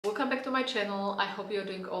Welcome back to my channel. I hope you're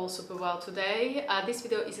doing all super well today. This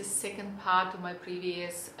video is a second part to my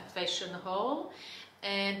previous fashion haul,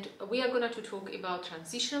 and we are going to talk about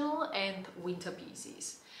transitional and winter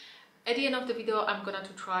pieces. At the end of the video I'm going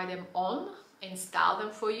to try them on and style them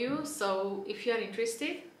for you, so if you are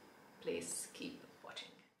interested, please keep watching.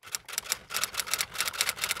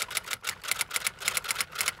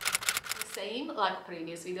 The same like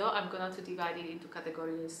previous video, I'm going to divide it into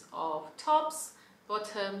categories of tops,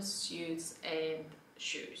 bottoms, suits and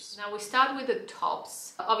shoes. Now we start with the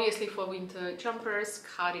tops, obviously for winter: jumpers,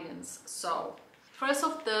 cardigans. So first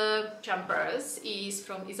of the jumpers is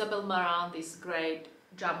from ISABEL MARANT, this great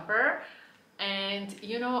jumper, and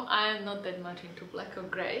you know I'm not that much into black or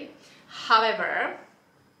grey. However,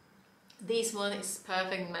 this one is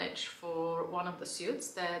perfect match for one of the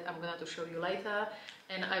suits that I'm going to show you later,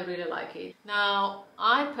 and I really like it. Now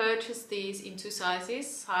I purchased these in two sizes,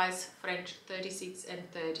 size French 36 and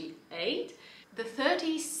 38. The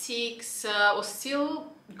 36 was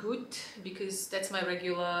still good because that's my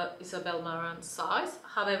regular ISABEL MARANT size.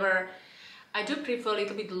 However, I do prefer a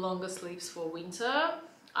little bit longer sleeves for winter.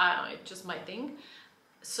 It's just my thing.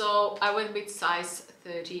 So I went with size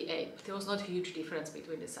 38. There was not a huge difference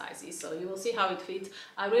between the sizes, so you will see how it fits.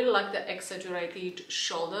 I really like the exaggerated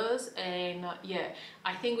shoulders, and yeah,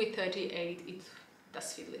 I think with 38 it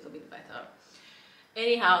does fit a little bit better.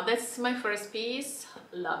 Anyhow, that's my first piece.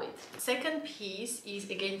 Love it. Second piece is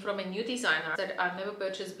again from a new designer that I've never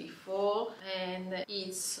purchased before, and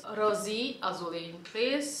it's Rosie Assoulin.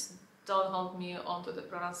 Please don't hold me onto the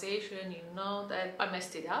pronunciation, you know that I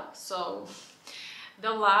messed it up, so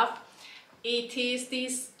don't laugh. It is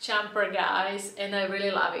this jumper, guys, and I really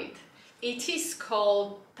love it. It is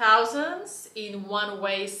called Thousands in One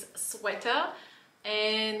Waist Sweater,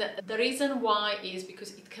 and the reason why is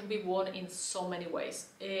because it can be worn in so many ways,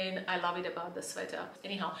 and I love it about the sweater.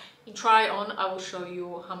 Anyhow, in try on I will show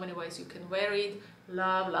you how many ways you can wear it.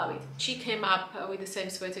 Love it. She came up with the same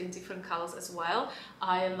sweater in different colors as well.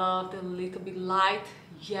 I love the little bit light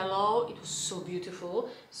yellow. It was so beautiful,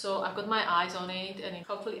 so I've got my eyes on it, and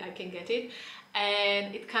hopefully I can get it.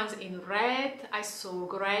 And it comes in red. I saw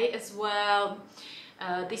gray as well.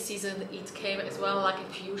 This season it came as well like a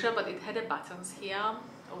fuchsia, but it had the buttons here.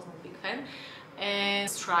 I was not a big fan. And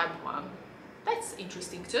striped one. That's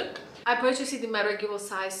interesting too. I purchased it in my regular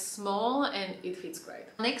size small, and it fits great.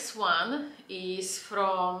 Next one is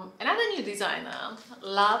from another new designer,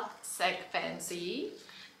 LOVESHACKFANCY,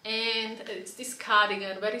 and it's this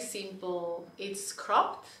cardigan, very simple. It's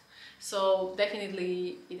cropped, so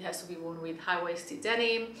definitely it has to be worn with high-waisted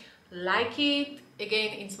denim. Like it.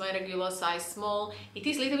 Again, it's my regular size small. It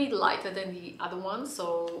is a little bit lighter than the other one,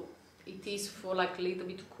 so it is for like a little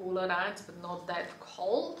bit cooler nights, but not that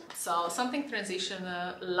cold. So something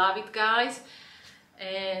transitional. Love it, guys.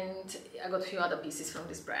 And I got a few other pieces from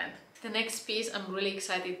this brand. The next piece I'm really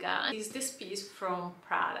excited, guys, is this piece from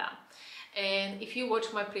Prada. And if you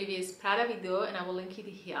watch my previous Prada video, and I will link it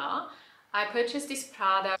here, I purchased this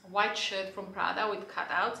Prada white shirt from Prada with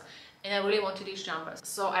cutouts, and I really wanted these jumpers.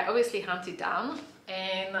 So I obviously hunted down,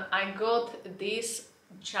 and I got this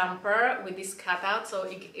jumper with this cutout, so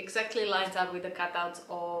it exactly lines up with the cutouts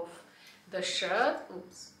of the shirt.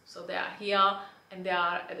 Oops. So they are here and they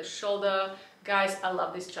are at the shoulder. Guys, I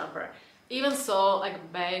love this jumper. Even so,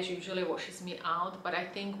 like beige usually washes me out, but I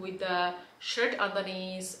think with the shirt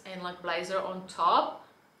underneath and like blazer on top,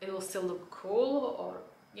 it will still look cool, or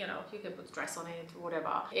you know, you can put dress on it,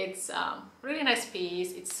 whatever. It's really nice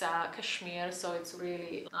piece. It's cashmere, so it's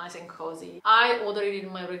really nice and cozy. I ordered it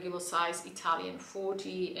in my regular size Italian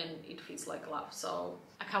 40, and it fits like love, so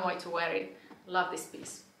I can't wait to wear it. Love this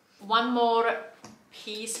piece. One more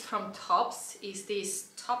piece from tops is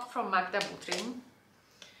this top from Magda Butrym,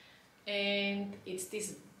 and it's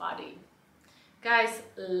this body. Guys,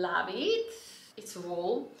 love it. It's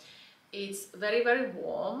wool. It's very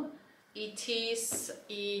warm. It is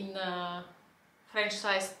in French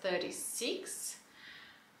size 36.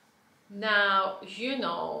 Now, you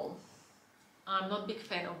know, I'm not a big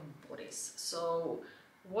fan of bodies, so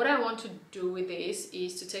what I want to do with this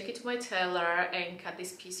is to take it to my tailor and cut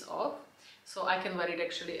this piece off, so I can wear it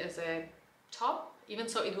actually as a top. Even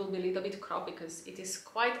so, it will be a little bit cropped because it is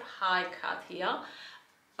quite high cut here,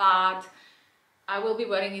 but I will be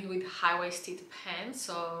wearing it with high-waisted pants,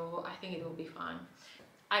 so I think it will be fine.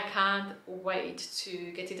 I can't wait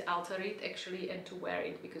to get it altered actually and to wear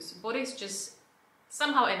it, because bodies just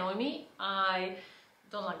somehow annoy me. I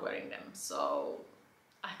don't like wearing them, so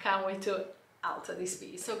I can't wait to alter this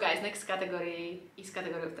piece. So guys, next category is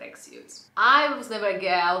category of tracksuits. I was never a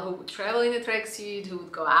girl who would travel in a tracksuit, who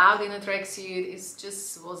would go out in a tracksuit. It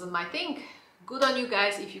just wasn't my thing. Good on you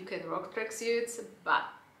guys if you can rock tracksuits, but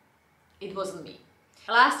it wasn't me.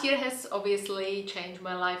 Last year has obviously changed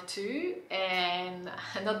my life too, and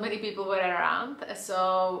not many people were around,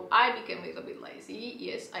 so I became a little bit lazy.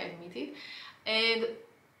 Yes, I admit it. And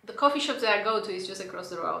the coffee shop that I go to is just across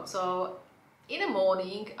the road, so in the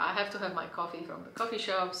morning I have to have my coffee from the coffee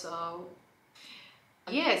shop. So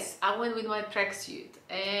yes, I went with my tracksuit,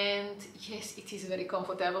 and yes, it is very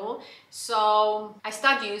comfortable. So I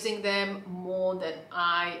started using them more than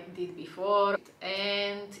I did before.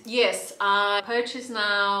 And yes, I purchased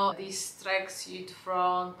now this tracksuit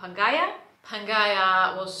from PANGAIA.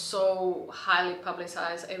 PANGAIA was so highly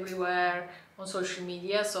publicized everywhere on social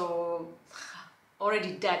media, so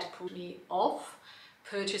already that put me off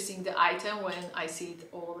purchasing the item when I see it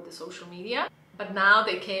all over the social media. But now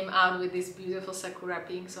they came out with this beautiful sakura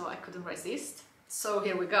pink, so I couldn't resist. So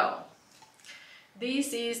here we go.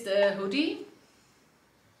 This is the hoodie.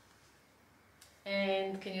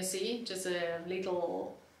 And can you see? Just a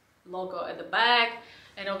little logo at the back.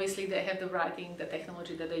 And obviously they have the writing, the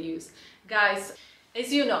technology that they use. Guys,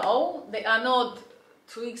 as you know, they are not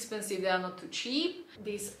too expensive, they are not too cheap.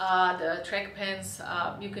 These are the track pants.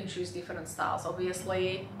 You can choose different styles.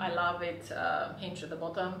 Obviously, I love it, hinge at the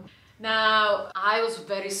bottom. Now, I was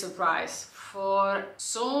very surprised for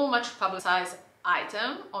so much publicized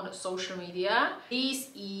item on social media. This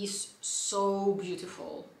is so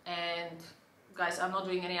beautiful, and guys, I'm not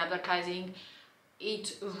doing any advertising.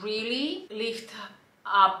 It really lifts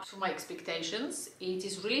up to my expectations. It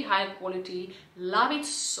is really high quality, love it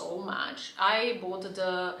so much. I bought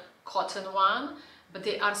the cotton one, but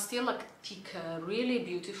they are still like thicker, really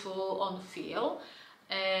beautiful on feel.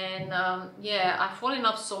 And yeah, I've fallen in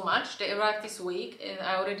love so much. They arrived this week and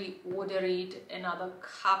I already ordered another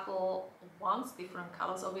couple ones, different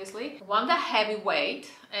colors obviously. One the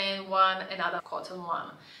heavyweight and one another cotton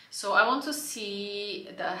one. So I want to see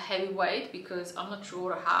the heavyweight because I'm not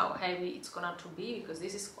sure how heavy it's gonna to be because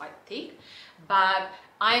this is quite thick. But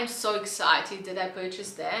I am so excited that I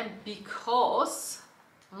purchased them because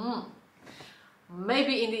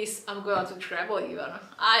maybe in this I'm going to travel even.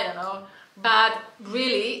 I don't know. But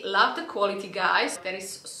really love the quality, guys. There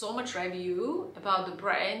is so much review about the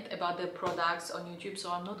brand, about the products on YouTube,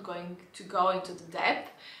 so I'm not going to go into the depth.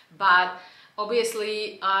 But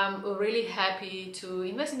obviously I'm really happy to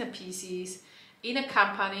invest in the pieces in a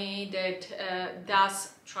company that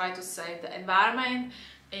does try to save the environment.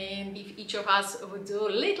 And if each of us would do a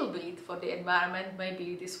little bit for the environment,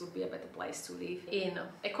 maybe this would be a better place to live in.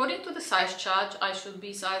 According to the size chart, I should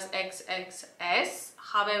be size XXS.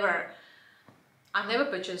 However, I've never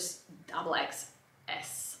purchased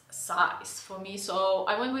XXS size for me, so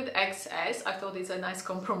I went with XS. I thought it's a nice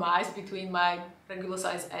compromise between my regular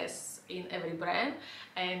size S in every brand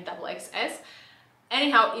and XXS.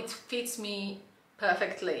 Anyhow, it fits me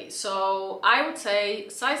perfectly. So I would say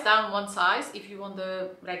size down one size if you want the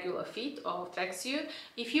regular fit of tracksuit.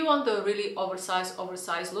 If you want the really oversized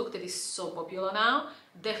look that is so popular now,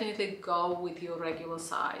 definitely go with your regular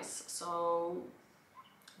size. So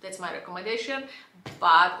that's my recommendation,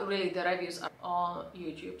 but really the reviews are on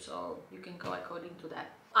YouTube, so you can go according to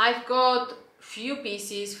that. I've got few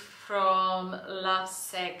pieces from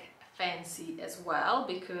LOVESHACKFANCY as well,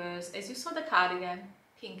 because as you saw the cardigan,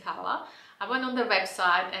 pink color, I went on the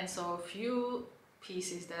website and saw a few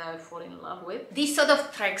pieces that I fall in love with. This sort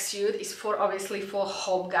of tracksuit is for obviously for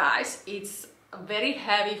home, guys. It's very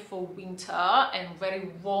heavy for winter and very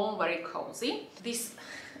warm, very cozy. These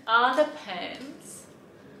are the pants.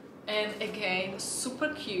 And again,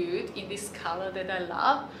 super cute in this color that I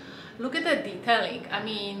love. Look at the detailing. I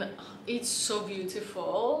mean, it's so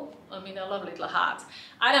beautiful. I mean, I love little hearts.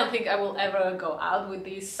 I don't think I will ever go out with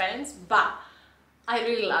these pants, but I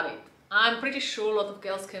really love it. I'm pretty sure a lot of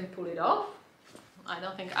girls can pull it off. I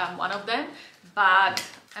don't think I'm one of them, but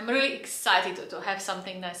I'm really excited to have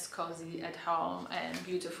something nice, cozy at home and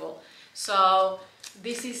beautiful. So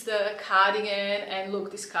this is the cardigan, and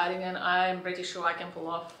look, this cardigan I'm pretty sure I can pull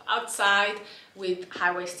off outside with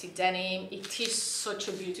high-waisted denim. It is such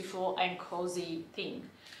a beautiful and cozy thing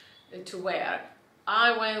to wear.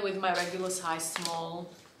 I went with my regular size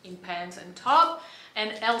small in pants and top,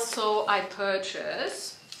 and also I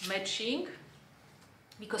purchased matching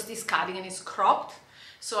because this cardigan is cropped.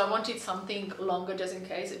 So I wanted something longer just in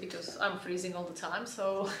case, because I'm freezing all the time.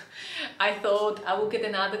 So I thought I will get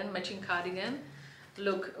another matching cardigan.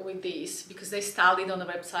 Look with this, because they styled it on the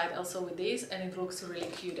website also with this, and it looks really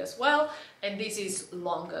cute as well. And this is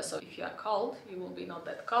longer, so if you are cold, you will be not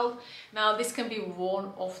that cold. Now this can be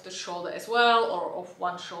worn off the shoulder as well, or off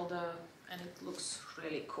one shoulder, and it looks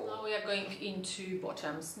really cool. Now we are going into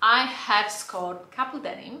bottoms. I have scored couple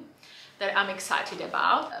denim. that I'm excited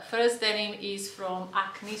about. First denim is from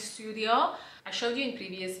Acne Studio. I showed you in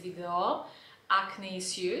previous video Acne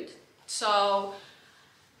suit. So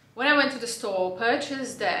when I went to the store,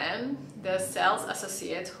 purchased them, the sales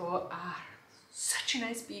associate, who are such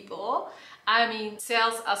nice people. I mean,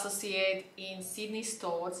 sales associate in Sydney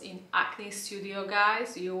stores in Acne Studio,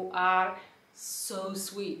 guys, you are so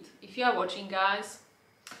sweet. If you are watching, guys,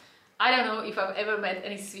 I don't know if I've ever met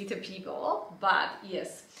any sweeter people, but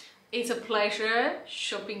yes, it's a pleasure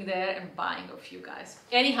shopping there and buying off you guys.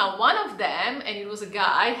 Anyhow, one of them, and it was a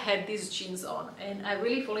guy, had these jeans on, and I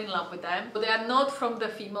really fall in love with them. But they are not from the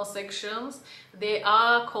female sections, they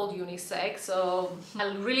are called unisex, so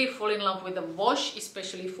I really fall in love with the wash,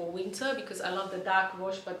 especially for winter, because I love the dark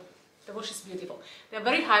wash, but the wash is beautiful. They're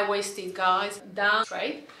very high-waisted, guys, down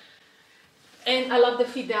straight. And I love the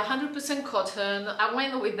fit, they're 100% cotton. I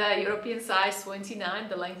went with the European size 29,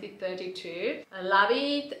 the length is 32. I love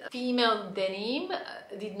it. Female denim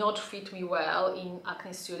did not fit me well in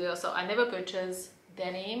Acne Studio, so I never purchased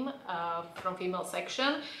denim from female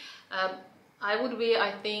section. I would be,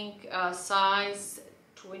 I think, size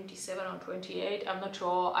 27 or 28, I'm not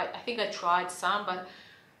sure. I think I tried some, but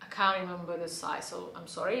I can't remember the size, so I'm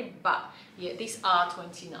sorry. But yeah, these are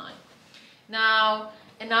 29. Now,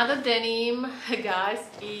 another denim, guys,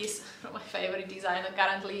 is from my favorite designer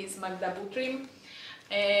currently, is Magda Butrym,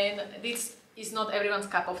 and this is not everyone's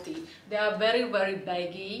cup of tea. They are very, very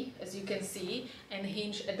baggy, as you can see, and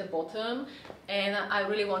hinged at the bottom, and I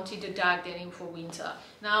really wanted a dark denim for winter.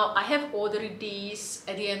 Now, I have ordered these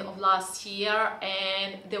at the end of last year,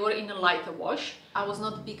 and they were in a lighter wash. I was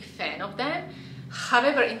not a big fan of them.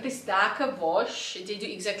 However, in this darker wash, they do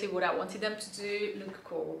exactly what I wanted them to do, look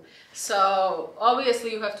cool. So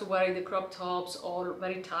obviously you have to wear the crop tops or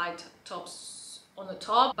very tight tops on the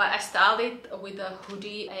top, but I styled it with a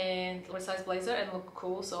hoodie and oversized blazer and look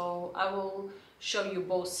cool. So I will show you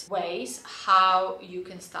both ways how you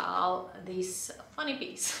can style this funny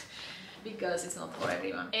piece because it's not for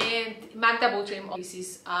everyone. And Magda Butrym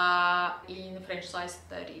pieces are in French size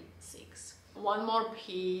 36. One more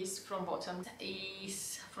piece from bottom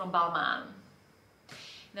is from Balmain.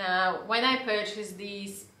 Now, when I purchased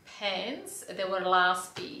these pants, they were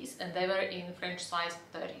last piece and they were in French size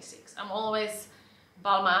 36. I'm always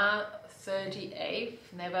Balmain 38,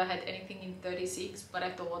 never had anything in 36, but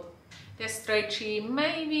I thought they're stretchy,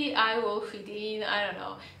 maybe I will fit in, I don't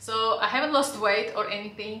know. So I haven't lost weight or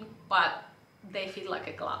anything, but they fit like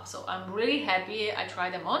a glove, so I'm really happy I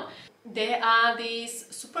tried them on. There are these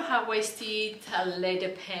super high-waisted leather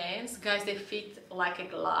pants, guys. They fit like a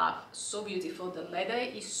glove, so beautiful. The leather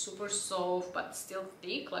is super soft but still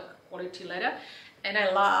thick, like quality leather, and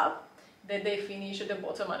I love that they finish at the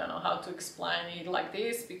bottom. I don't know how to explain it like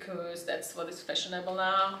this because that's what is fashionable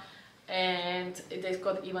now, and they've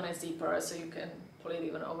got even a zipper, so you can pull it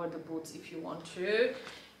even over the boots if you want to.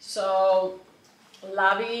 So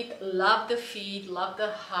love it, love the fit, love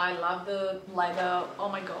the high, love the leather. Oh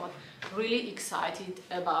my god, really excited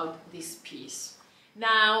about this piece.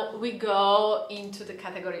 Now we go into the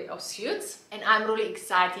category of suits, and I'm really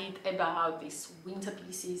excited about these winter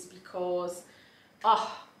pieces because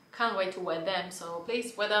can't wait to wear them. So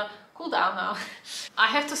please, weather, cool down now. I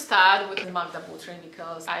have to start with Magda Butrym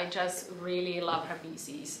because I just really love her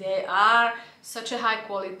pieces. They are such a high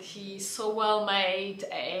quality, so well made,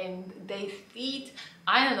 and they fit,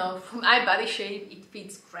 I don't know, for my body shape it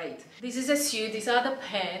fits great. This is a suit, these are the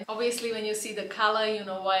pants. Obviously when you see the color, you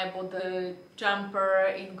know why I bought the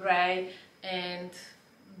jumper in grey and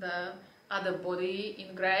the other body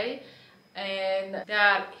in grey, and they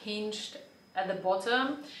are hinged at the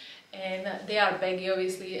bottom, and they are baggy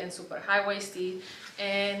obviously and super high-waisted,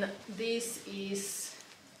 and this is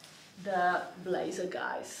the blazer,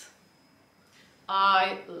 guys.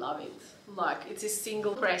 I love it. Like, it's a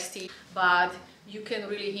single breasted, but you can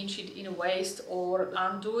really hinge it in a waist or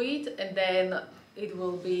undo it, and then it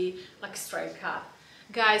will be like straight cut.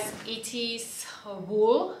 Guys, it is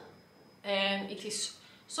wool and it is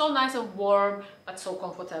so nice and warm but so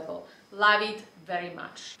comfortable. Love it very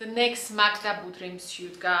much. The next Magda Butrym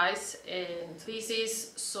suit, guys, and this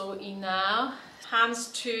is so in now.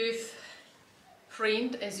 Houndstooth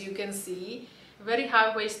print, as you can see. Very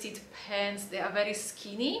high-waisted pants, they are very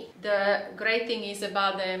skinny. The great thing is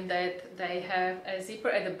about them that they have a zipper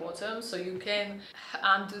at the bottom, so you can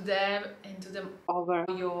undo them and do them over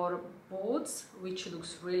your boots, which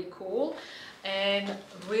looks really cool. And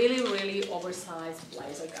really oversized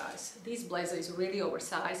blazer, guys. This blazer is really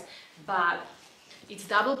oversized, but it's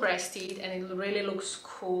double-breasted and it really looks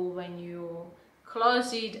cool when you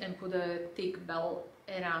close it and put a thick belt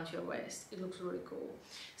around your waist. It looks really cool.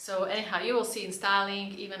 So anyhow, you will see in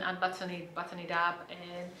styling, even unbutton it, button it up,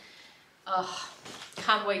 and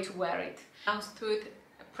can't wait to wear it. Downstood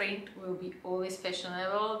print will be always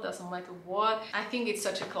fashionable, doesn't matter what. I think it's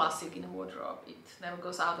such a classic in a wardrobe. It never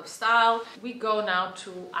goes out of style. We go now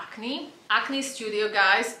to ACNE. ACNE Studio,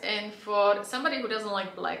 guys, and for somebody who doesn't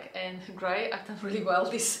like black and grey, I've done really well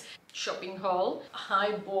this shopping haul.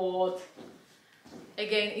 I bought,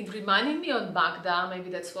 again, it reminded me of Magda, maybe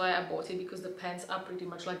that's why I bought it, because the pants are pretty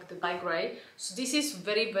much like the light grey. So this is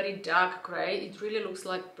very, very dark grey. It really looks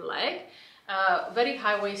like black. Very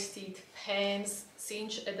high-waisted pants,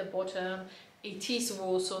 cinch at the bottom. It is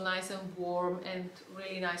also nice and warm and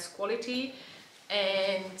really nice quality.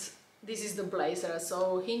 And this is the blazer,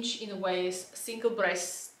 so hinge in the waist,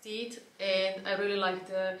 single-breasted, and I really like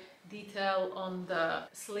the detail on the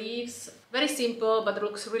sleeves. Very simple, but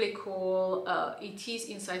looks really cool. It is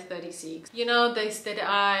in size 36. You know, days that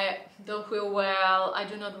I don't feel well, I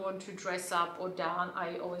do not want to dress up or down,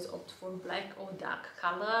 I always opt for black or dark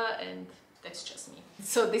color, and that's just me.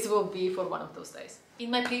 So this will be for one of those days. In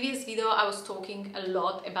my previous video, I was talking a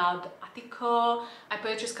lot about ATTICO. I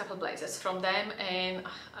purchased a couple blazers from them and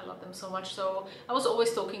I love them so much. So I was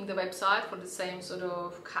always stalking the website for the same sort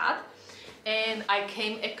of cut. And I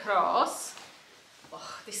came across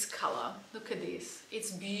this color. Look at this. It's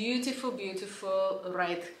beautiful, beautiful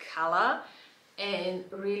red color and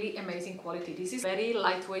really amazing quality. This is very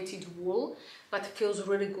lightweighted wool, but feels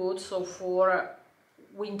really good. So for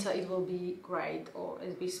winter it will be great, or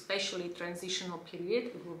especially transitional period,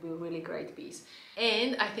 it will be a really great piece.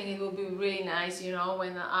 And I think it will be really nice, you know,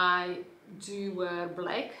 when I do wear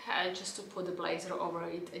black, just to put the blazer over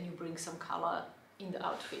it and you bring some color in the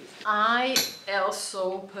outfit. I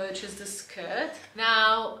also purchased the skirt.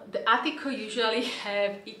 Now the ATTICO usually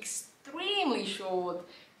have extremely short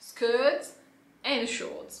skirts and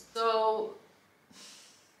shorts, so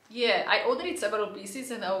yeah, I ordered several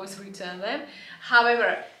pieces and I always return them.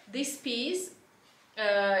 However, this piece,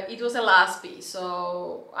 it was a last piece,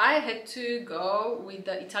 so I had to go with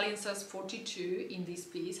the Italian size 42 in this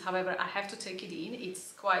piece. However, I have to take it in.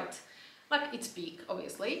 It's quite, like, it's big,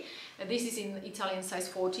 obviously. And this is in Italian size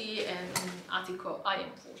 40 and in ATTICO I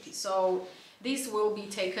am 40. So this will be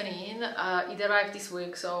taken in. It arrived this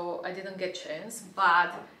week, so I didn't get a chance,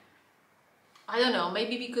 but I don't know,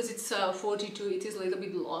 maybe because it's 42 it is a little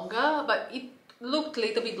bit longer, but it looked a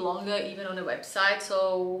little bit longer even on the website,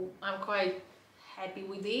 so I'm quite happy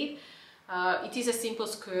with it. It is a simple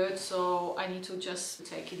skirt, so I need to just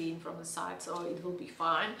take it in from the side, so it will be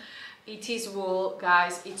fine. It is wool,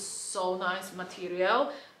 guys. It's so nice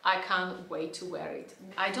material. I can't wait to wear it.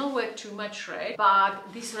 I don't wear too much red,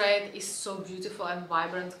 but this red is so beautiful and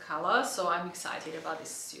vibrant color, so I'm excited about this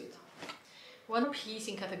suit. One piece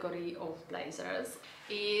in category of blazers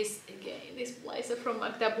is, again, this blazer from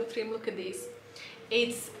Magda Butrym. Look at this.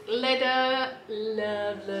 It's leather,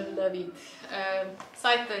 love, love, love it.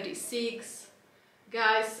 Size 36.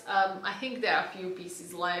 Guys, I think there are a few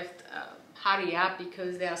pieces left. Hurry up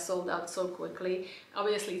because they are sold out so quickly.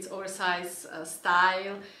 Obviously, it's oversized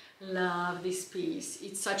style. Love this piece.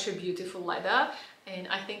 It's such a beautiful leather. And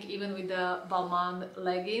I think even with the Balmain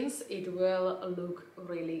leggings, it will look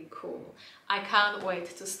really cool. I can't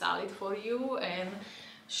wait to style it for you and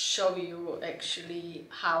show you actually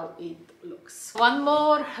how it looks. One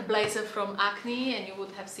more blazer from ACNE, and you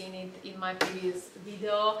would have seen it in my previous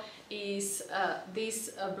video, is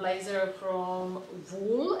this blazer from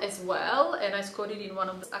wool as well, and I scored it in one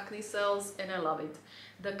of the ACNE sales and I love it.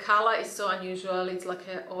 The color is so unusual. It's like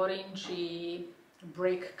an orangey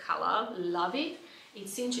brick color. Love it.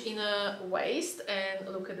 It's cinched in a waist, and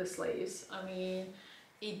look at the sleeves. I mean,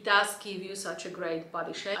 it does give you such a great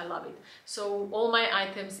body shape. I love it. So all my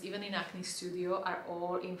items, even in ACNE Studio, are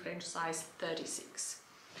all in French size 36.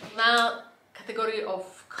 Now, category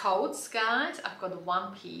of coats, guys. I've got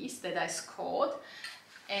one piece that I scored,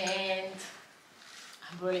 and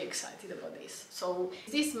I'm really excited about this. So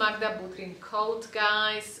this Magda Butrym coat,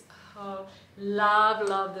 guys.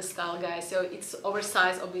 Love the style, guys. So it's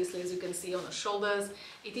oversized, obviously, as you can see on the shoulders.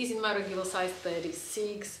 It is in my regular size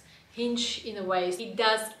 36. Hinge in the waist. It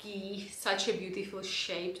does give such a beautiful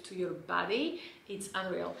shape to your body. It's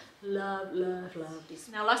unreal. Love this.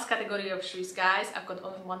 Now, last category of shoes, guys. I've got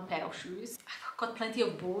only one pair of shoes. I've got plenty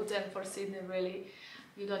of boots, and for Sydney, really,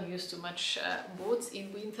 you don't use too much boots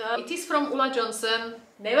in winter. It is from Ulla Johnson.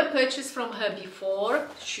 Never purchased from her before.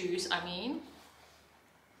 Shoes, I mean.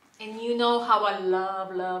 And you know how I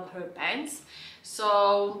love her pants.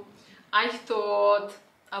 So I thought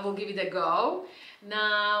I will give it a go.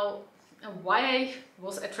 Now, why I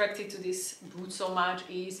was attracted to this boot so much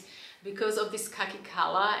is because of this khaki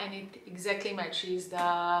color, and it exactly matches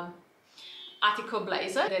the ATTICO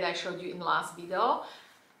blazer that I showed you in last video.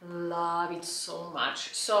 Love it so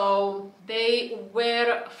much. So they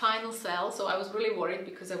were final sale, so I was really worried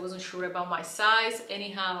because I wasn't sure about my size.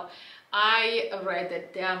 Anyhow, I read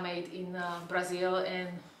that they are made in Brazil, and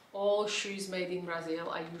all shoes made in Brazil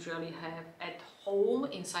I usually have at home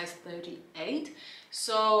in size 38.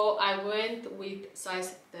 So I went with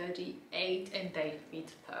size 38 and they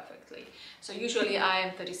fit perfectly. So usually I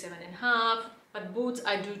am 37.5, but boots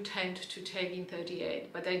I do tend to take in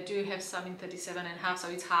 38, but I do have some in 37.5, so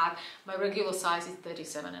it's hard. My regular size is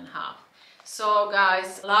 37.5. So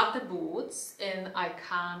guys, love the boots and I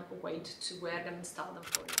can't wait to wear them and style them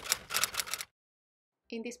for you.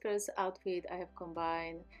 In this first outfit I have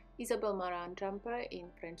combined ISABEL MARANT jumper in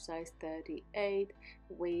French size 38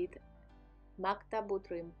 with MAGDA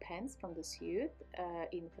BUTRYM pants from the suit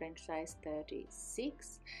in French size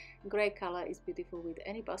 36. Grey color is beautiful with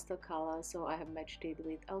any pastel color, so I have matched it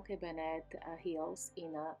with LOVESHACKFANCY heels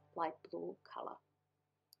in a light blue color.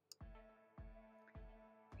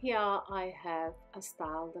 Here I have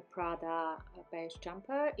styled the PRADA beige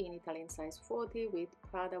jumper in Italian size 40 with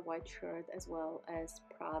PRADA white shirt as well as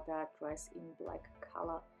PRADA dress in black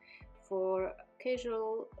color. For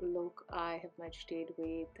casual look, I have matched it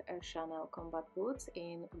with Chanel combat boots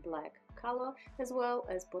in black color as well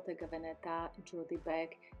as Bottega Veneta Judy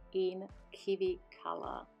bag in kiwi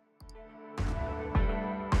color.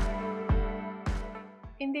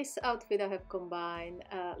 In this outfit I have combined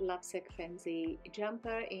a LOVESHACKFANCY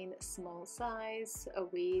jumper in small size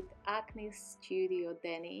with ACNE Studio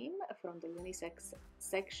denim from the unisex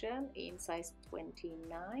section in size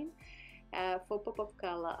 29. For pop-up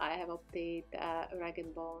color I have opted rag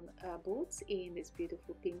and bone boots in this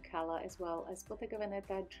beautiful pink color as well as Bottega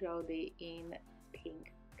Veneta Jody in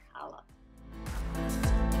pink color.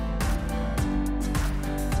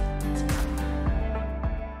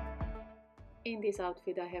 In this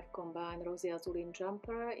outfit I have combined ROSIE ASSOULIN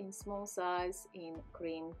jumper in small size in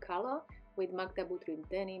cream color with MAGDA BUTRYM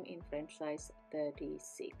denim in French size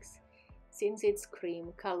 36. Since it's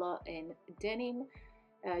cream color and denim,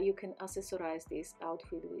 you can accessorize this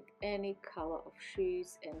outfit with any color of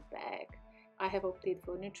shoes and bag. I have opted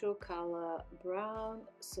for neutral color brown,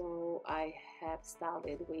 so I have styled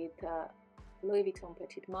it with Louis Vuitton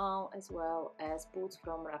Petit Mal as well as boots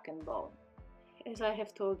from Rag & Bone. As I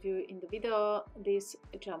have told you in the video, this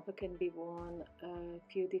jumper can be worn a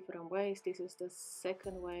few different ways. This is the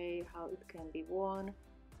second way how it can be worn.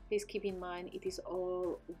 Please keep in mind it is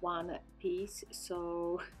all one piece,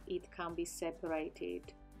 so it can be separated.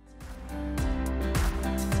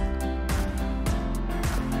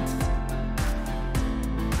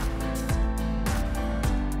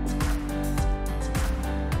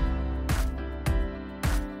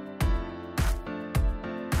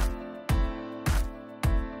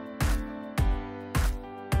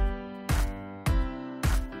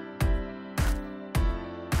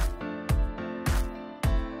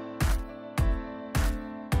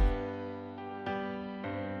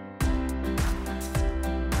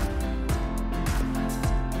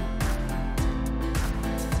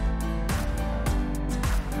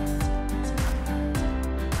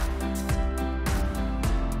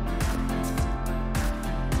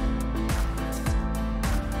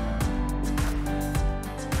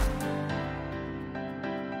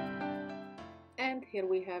 Here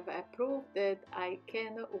we have a proof that I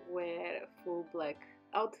can wear full black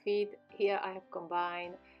outfit. Here I have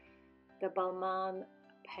combined the BALMAIN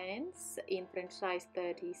pants in French size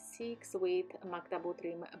 36 with MAGDA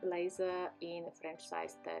BUTRYM blazer in French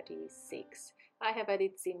size 36. I have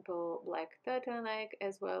added simple black turtleneck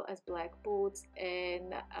as well as black boots,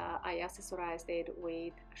 and I accessorized it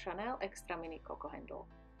with Chanel extra mini coco handle.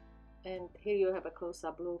 And here you have a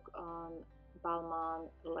close-up look on BALMAIN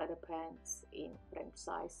leather pants in French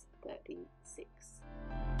size 36.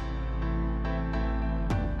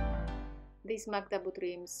 This MAGDA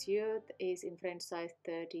BUTRYM suit is in French size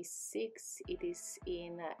 36. It is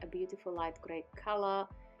in a beautiful light grey color.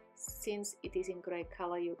 Since it is in grey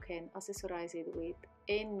color, you can accessorize it with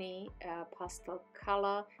any pastel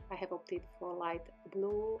color. I have opted for light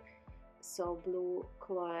blue, so blue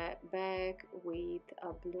Chloe bag with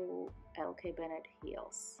a blue LK Bennett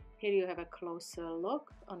heels. Here you have a closer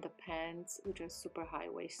look on the pants, which are super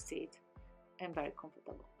high-waisted and very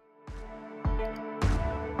comfortable.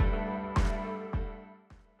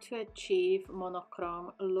 To achieve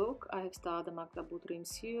monochrome look, I have styled the MAGDA BUTRYM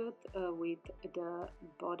suit with the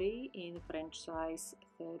body in French size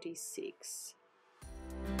 36.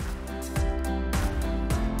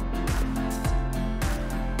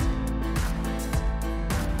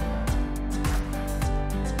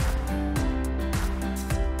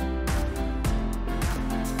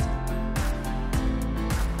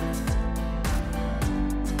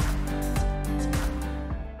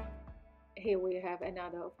 have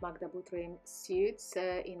another of Magda Butrym suits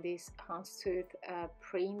in this Houndstooth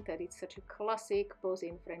print that it's such a classic, both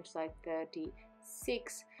in French size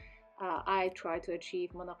 36. I try to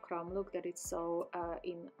achieve monochrome look that it's so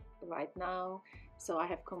in right now, so I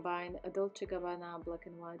have combined a Dolce & Gabbana black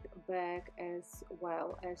and white bag as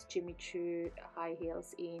well as Jimmy Choo high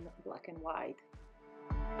heels in black and white.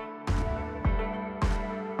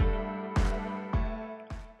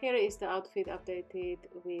 Here is the outfit updated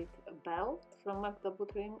with a belt from Magda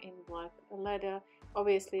Butrym in black leather.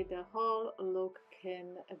 Obviously the whole look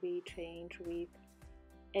can be changed with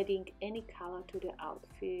adding any color to the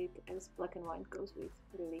outfit, as black and white goes with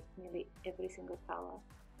really nearly every single color.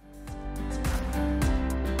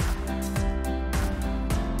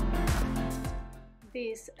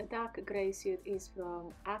 This dark grey suit is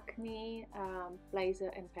from ACNE,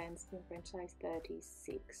 blazer and pants in French size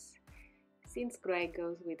 36. Since grey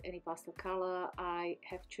goes with any pastel color, I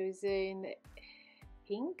have chosen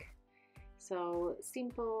pink. So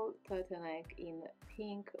simple turtleneck in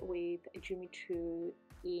pink with Jimmy Choo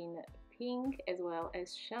in pink, as well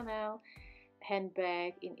as Chanel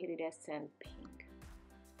handbag in iridescent pink.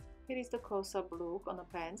 Here is the close-up look on the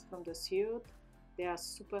pants from the suit. They are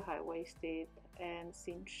super high-waisted and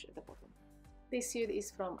cinch at the bottom. This suit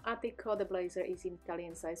is from ATTICO. The blazer is in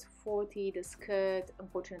Italian size 40. The skirt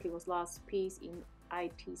unfortunately was last piece in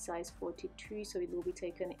IT size 42, so it will be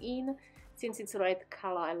taken in. Since it's a red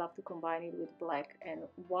color, I love to combine it with black and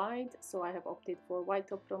white, so I have opted for white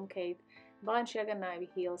top from Kate, Balenciaga navy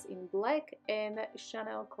heels in black, and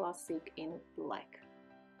Chanel classic in black.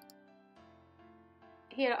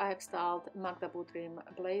 Here I have styled Magda Butrym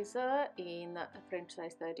blazer in French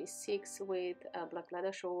size 36 with black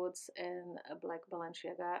leather shorts and black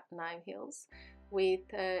Balenciaga nine heels with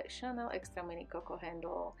Chanel extra mini coco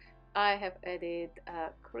handle. I have added a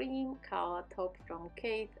cream color top from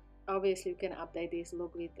Kate. Obviously you can update this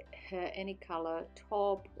look with any color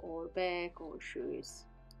top or bag or shoes.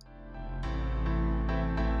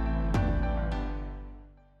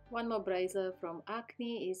 One more blazer from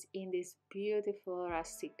ACNE is in this beautiful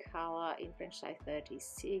rustic color in French size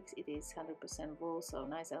 36. It is 100% wool, so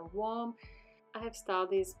nice and warm. I have styled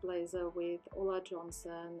this blazer with Ulla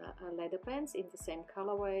Johnson leather pants in the same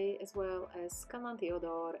colorway, as well as Canon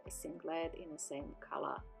Theodore singlet in the same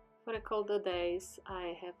color. For the colder days,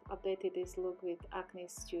 I have updated this look with ACNE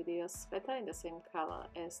Studio sweater in the same color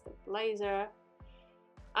as the blazer.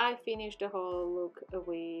 I finished the whole look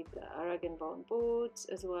with rag & bone boots,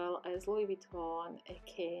 as well as Louis Vuitton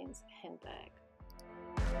Cane's handbag.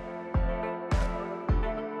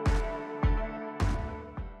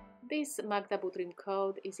 This Magda Butrym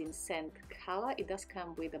coat is in sand color. It does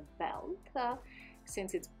come with a belt.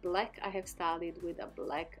 Since it's black, I have styled it with a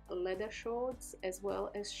black leather shorts, as well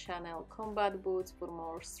as Chanel combat boots for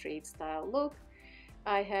more street style look.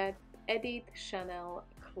 I had added Chanel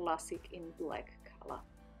classic in black color.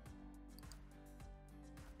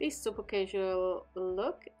 This super casual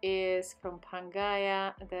look is from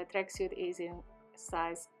Pangaia. The tracksuit is in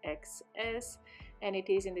size XS and it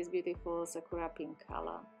is in this beautiful sakura pink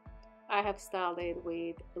color. I have styled it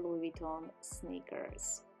with Louis Vuitton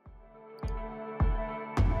sneakers.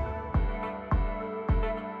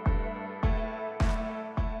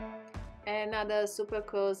 Another super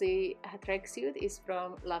cozy tracksuit is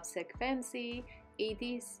from LOVESHACKFANCY. It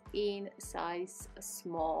is in size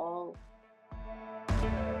small.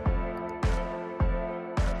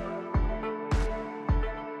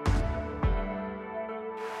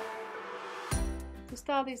 To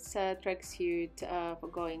style this tracksuit for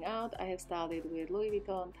going out, I have styled it with Louis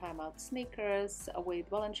Vuitton timeout sneakers, with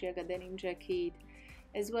Balenciaga denim jacket,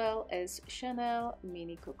 as well as Chanel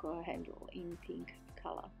mini coco handle in pink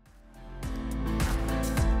color.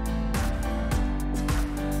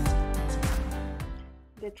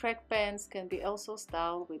 The track pants can be also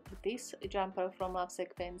styled with this jumper from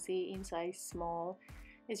LOVESHACKFANCY in size small.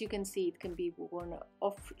 As you can see, it can be worn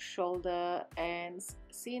off shoulder, and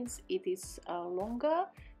since it is longer,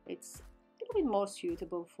 it's a little bit more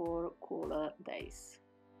suitable for cooler days.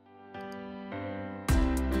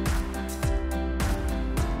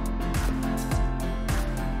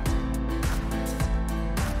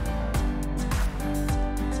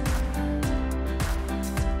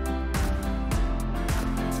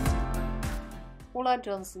 Ulla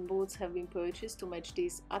Johnson boots have been purchased to match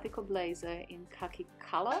this ATTICO blazer in khaki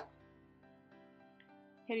color.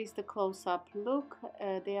 Here is the close-up look.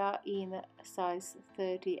 They are in size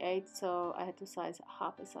 38, so I had to size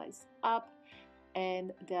half a size up,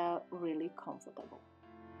 and they're really comfortable.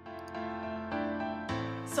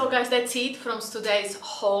 So guys, that's it from today's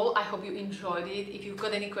haul. I hope you enjoyed it. If you've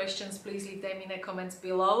got any questions, please leave them in the comments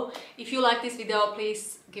below. If you like this video,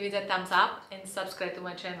 please give it a thumbs up and subscribe to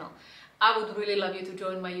my channel. I would really love you to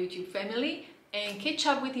join my YouTube family and catch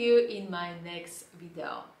up with you in my next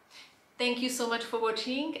video. Thank you so much for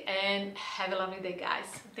watching and have a lovely day, guys.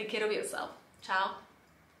 Take care of yourself. Ciao.